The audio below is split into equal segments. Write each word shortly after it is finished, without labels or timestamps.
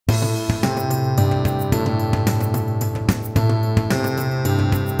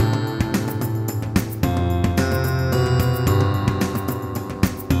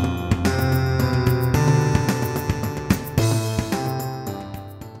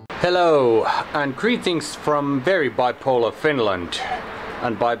Hello and greetings from very bipolar Finland,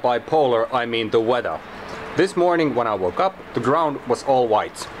 and by bipolar I mean the weather. This morning when I woke up the ground was all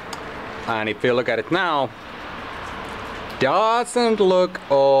white, and if you look at it now, doesn't look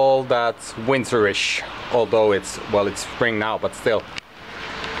all that winterish, although it's spring now, but still.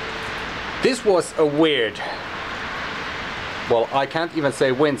 This was a weird, well, I can't even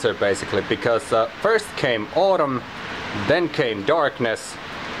say winter basically, because first came autumn, then came darkness,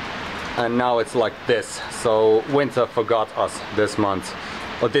 and now it's like this. So winter forgot us this month,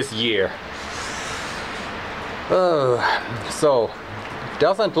 or this year. So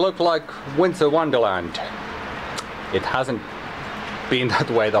doesn't look like winter wonderland. It hasn't been that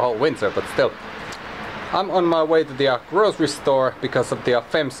way the whole winter, but still. I'm on my way to the grocery store because of the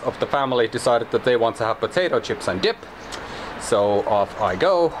femmes of the family decided that they want to have potato chips and dip. So off I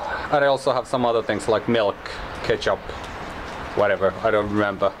go. And I also have some other things like milk, ketchup, whatever, I don't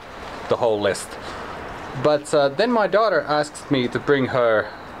remember the whole list. But then my daughter asked me to bring her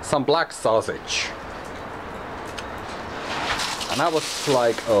some black sausage. And I was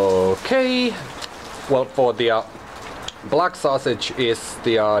like, okay. Well, for the black sausage is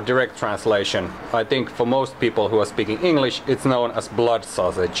the direct translation. I think for most people who are speaking English, it's known as blood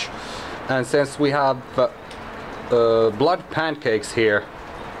sausage. And since we have blood pancakes here,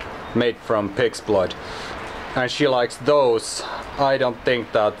 made from pig's blood, and she likes those, I don't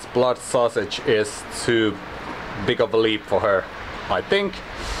think that blood sausage is too big of a leap for her. I think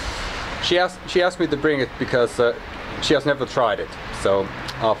she asked me to bring it because she has never tried it. So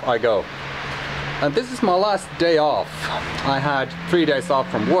off I go. And this is my last day off. I had 3 days off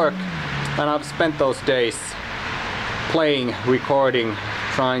from work, and I've spent those days playing, recording,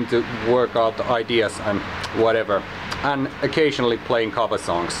 trying to work out the ideas and whatever, and occasionally playing cover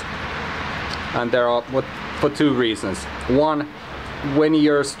songs. And there are for two reasons. One, when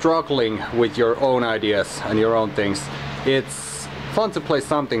you're struggling with your own ideas and your own things, it's fun to play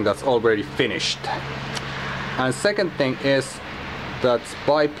something that's already finished. And second thing is that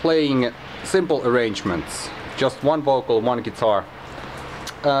by playing simple arrangements, just one vocal, one guitar,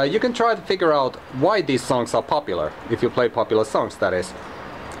 you can try to figure out why these songs are popular, if you play popular songs, that is.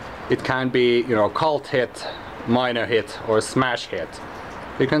 It can be, you know, cult hit, minor hit, or smash hit.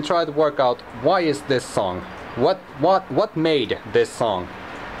 You can try to work out why is this song, what made this song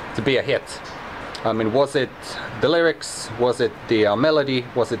to be a hit. I mean, was it the lyrics, was it the melody,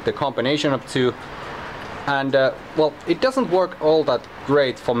 was it the combination of two? And well, it doesn't work all that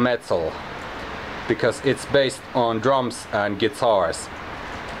great for metal, because it's based on drums and guitars.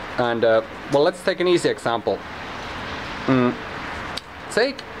 And well, let's take an easy example.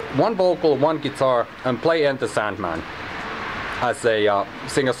 Take one vocal, one guitar, and play Enter Sandman as a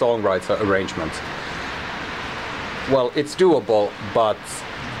singer-songwriter arrangement. Well, it's doable, but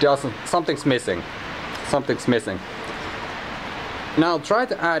something's missing. Something's missing. Now try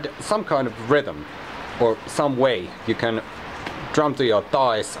to add some kind of rhythm, or some way. You can drum to your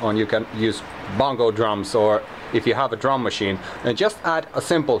thighs, or you can use bongo drums, or if you have a drum machine, and just add a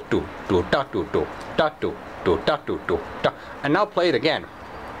simple do da do do da do da do do da, and now play it again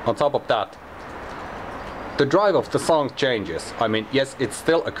on top of that. The drive of the song changes. I mean, yes, it's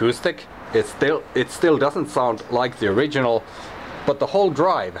still acoustic, it still doesn't sound like the original, but the whole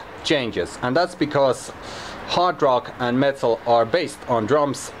drive changes, and that's because hard rock and metal are based on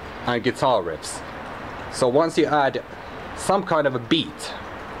drums and guitar riffs. So once you add some kind of a beat,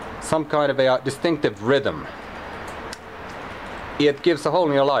 some kind of a distinctive rhythm, it gives a whole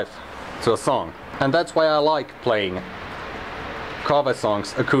new life to a song. And that's why I like playing cover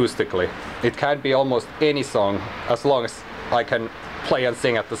songs acoustically. It can be almost any song, as long as I can play and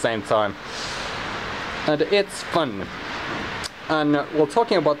sing at the same time. And it's fun. And while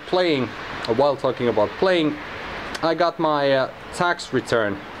talking about playing, I got my tax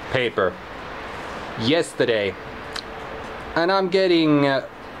return paper yesterday, and I'm getting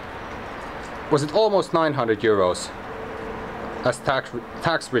was it almost 900 euros as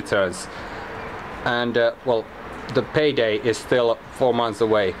tax returns. And well, the payday is still 4 months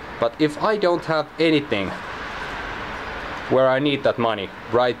away, but if I don't have anything where I need that money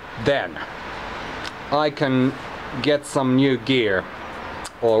right then, I can get some new gear,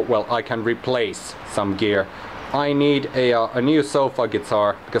 or well, I can replace some gear. I need a new sofa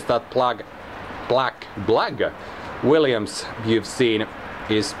guitar, because that black Williams you've seen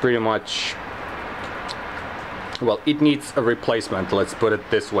is pretty much, well, it needs a replacement, let's put it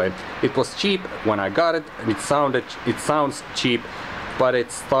this way. It was cheap when I got it, and it sounds cheap, but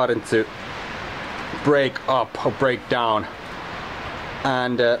it's starting to break up or break down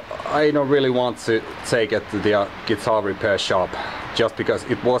and I don't really want to take it to the guitar repair shop just because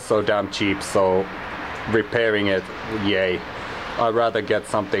it was so damn cheap, so repairing it, yay. I'd rather get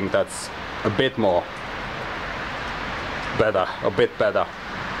something that's a bit more better,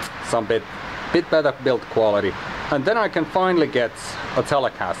 some bit better build quality, and then I can finally get a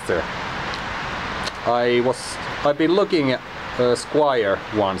Telecaster. I've been looking at a Squire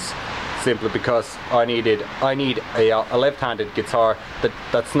once, simply because I need a left-handed guitar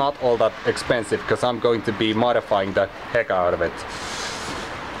that's not all that expensive, because I'm going to be modifying the heck out of it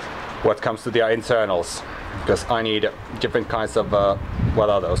what comes to the internals, because I need different kinds of what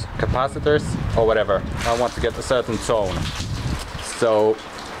are those, capacitors or whatever. I want to get a certain tone, so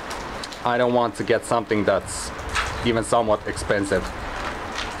I don't want to get something that's even somewhat expensive.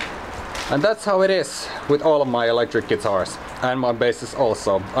 And that's how it is with all of my electric guitars, and my basses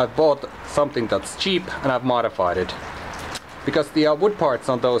also. I've bought something that's cheap and I've modified it, because the wood parts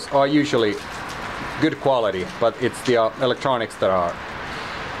on those are usually good quality, but it's the electronics that are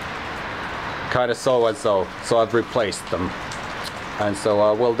kind of so and so, so I've replaced them, and so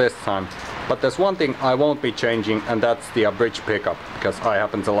I will this time. But there's one thing I won't be changing, and that's the bridge pickup, because I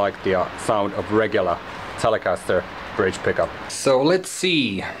happen to like the sound of regular Telecaster bridge pickup. So let's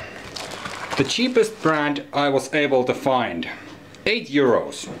see. The cheapest brand I was able to find,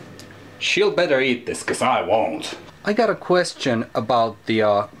 €8. She'll better eat this, cause I won't. I got a question about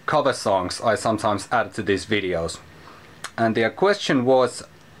the cover songs I sometimes add to these videos. And the question was,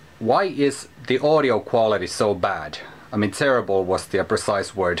 why is the audio quality so bad? I mean, terrible was the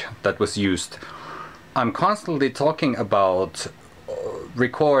precise word that was used. I'm constantly talking about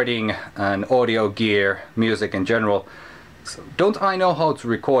recording and audio gear, music in general. So don't I know how to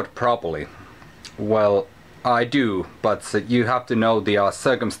record properly? Well, I do, but you have to know the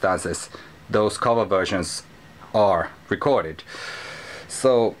circumstances those cover versions are recorded.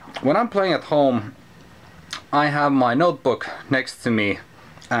 So when I'm playing at home, I have my notebook next to me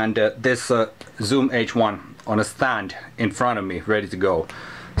and this Zoom H1 on a stand in front of me, ready to go.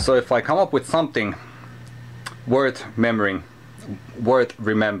 So if I come up with something worth remembering,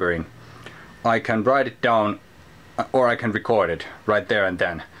 I can write it down, or I can record it right there and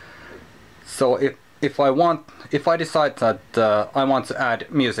then. So if I decide that I want to add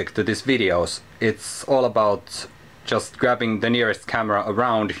music to these videos, it's all about just grabbing the nearest camera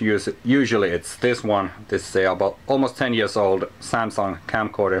around. Usually it's this one. This is about almost 10 years old Samsung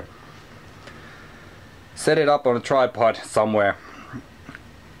camcorder. Set it up on a tripod somewhere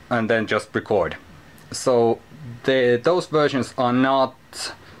and then just record. So those versions are not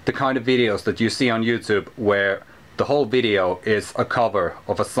the kind of videos that you see on YouTube where the whole video is a cover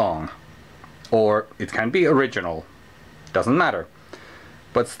of a song. Or it can be original, doesn't matter.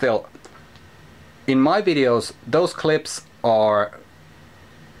 But still, in my videos, those clips are,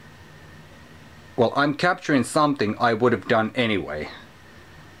 well, I'm capturing something I would have done anyway.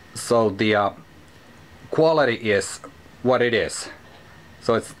 So the quality is what it is.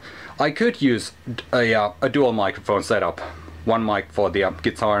 So I could use a dual microphone setup, one mic for the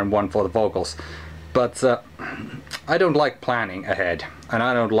guitar and one for the vocals, but I don't like planning ahead, and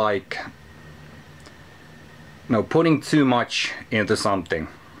I don't like putting too much into something,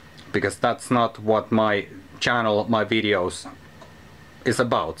 because that's not what my channel, my videos is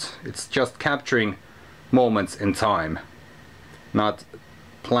about. It's just capturing moments in time, not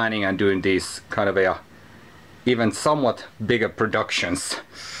planning and doing these kind of even somewhat bigger productions.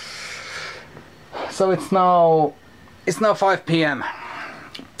 So it's now 5 PM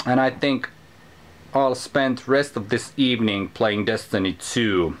and I think I'll spend rest of this evening playing Destiny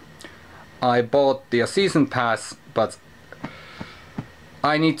 2. I bought the season pass, but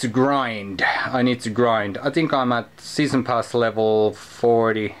I need to grind. I think I'm at season pass level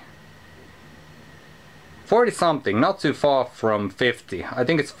 40 something, not too far from 50. I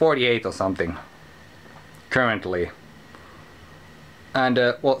think it's 48 or something currently. And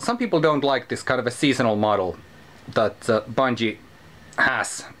well, some people don't like this kind of a seasonal model that Bungie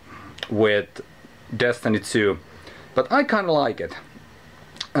has with Destiny 2, but I kind of like it.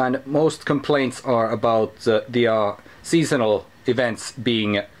 And most complaints are about the seasonal events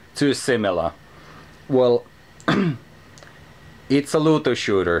being too similar. Well, it's a looter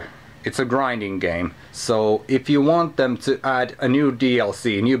shooter, it's a grinding game, so if you want them to add a new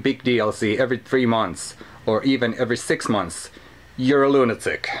DLC, new big DLC every 3 months or even every 6 months, you're a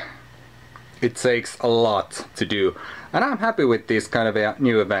lunatic. It takes a lot to do, and I'm happy with these kind of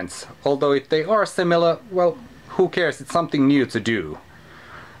new events. Although if they are similar, well, who cares, it's something new to do.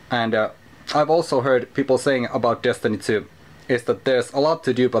 And I've also heard people saying about Destiny 2 is that there's a lot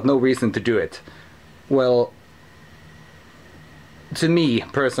to do but no reason to do it. Well, to me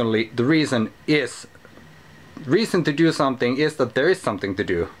personally, the reason to do something is that there is something to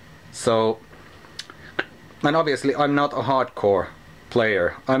do. So, and obviously I'm not a hardcore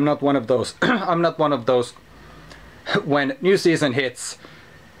player. I'm not one of those I'm not one of those when new season hits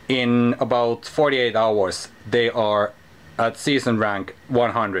in about 48 hours they are at season rank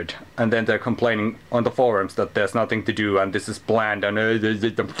 100 and then they're complaining on the forums that there's nothing to do and this is bland and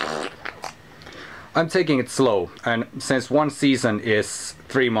I'm taking it slow, and since one season is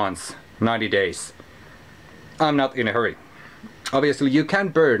 3 months, 90 days, I'm not in a hurry. Obviously you can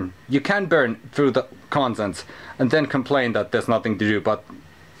burn through the content and then complain that there's nothing to do, but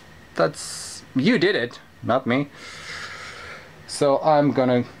that's, you did it, not me. So I'm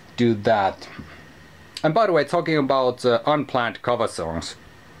gonna do that. And by the way, talking about unplanned cover songs.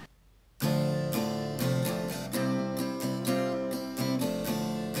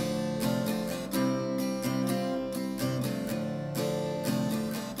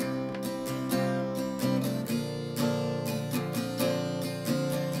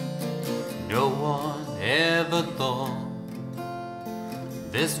 No one ever thought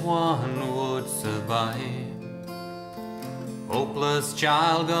this one would survive. Hopeless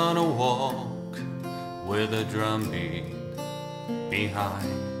child gonna walk with a drumbeat behind.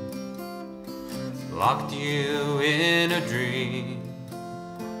 Locked you in a dream,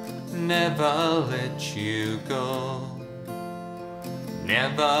 never let you go,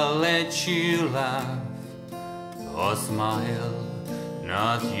 never let you laugh or smile,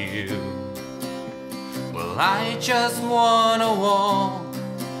 not you. Well, I just wanna walk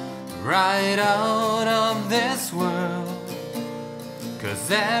right out of this world, 'cause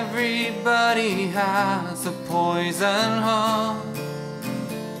everybody has a poison heart.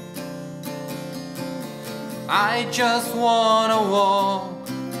 I just wanna walk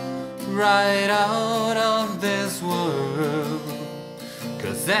right out of this world,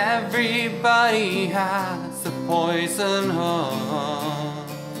 'cause everybody has a poison heart.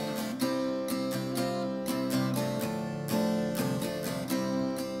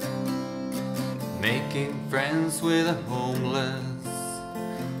 Making friends with a homeless,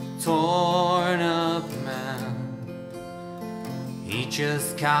 torn up man. He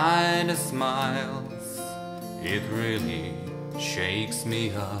just kinda smiles, it really shakes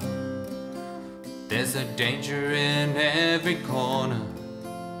me up. There's a danger in every corner,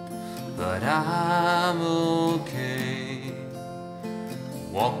 but I'm okay.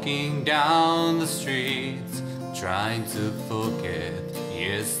 Walking down the streets, trying to forget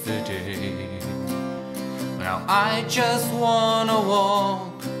yesterday. Now I just wanna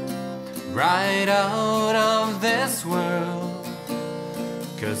walk right out of this world,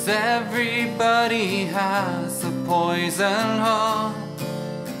 'cause everybody has a poison heart.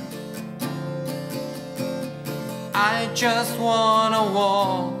 I just wanna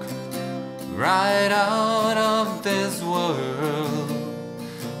walk right out of this world,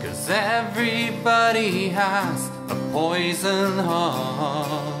 'cause everybody has a poison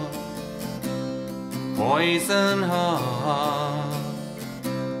heart. Poison heart,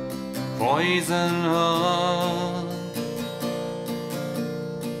 poison heart.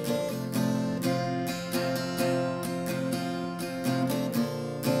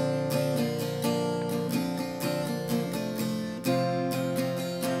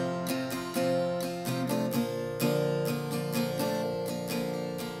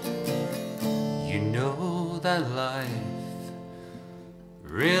 You know that life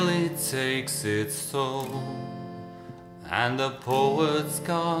really takes its toll, and the poet's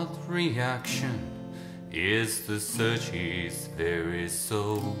gut reaction is to search his very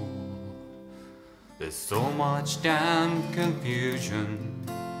soul. There's so much damn confusion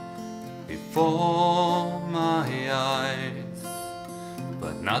before my eyes,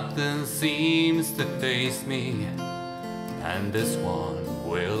 but nothing seems to face me, and this one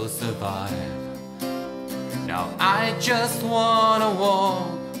will survive. Now I just wanna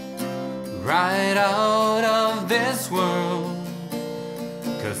walk right out of this world,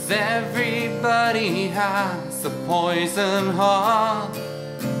 'cause everybody has a poison heart.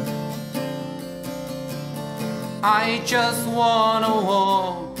 I just wanna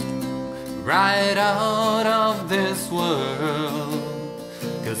walk right out of this world,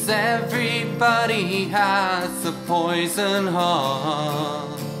 'cause everybody has a poison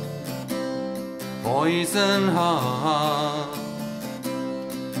heart. Poison heart,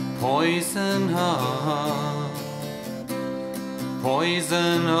 poison heart,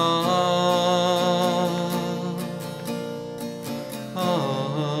 poison heart.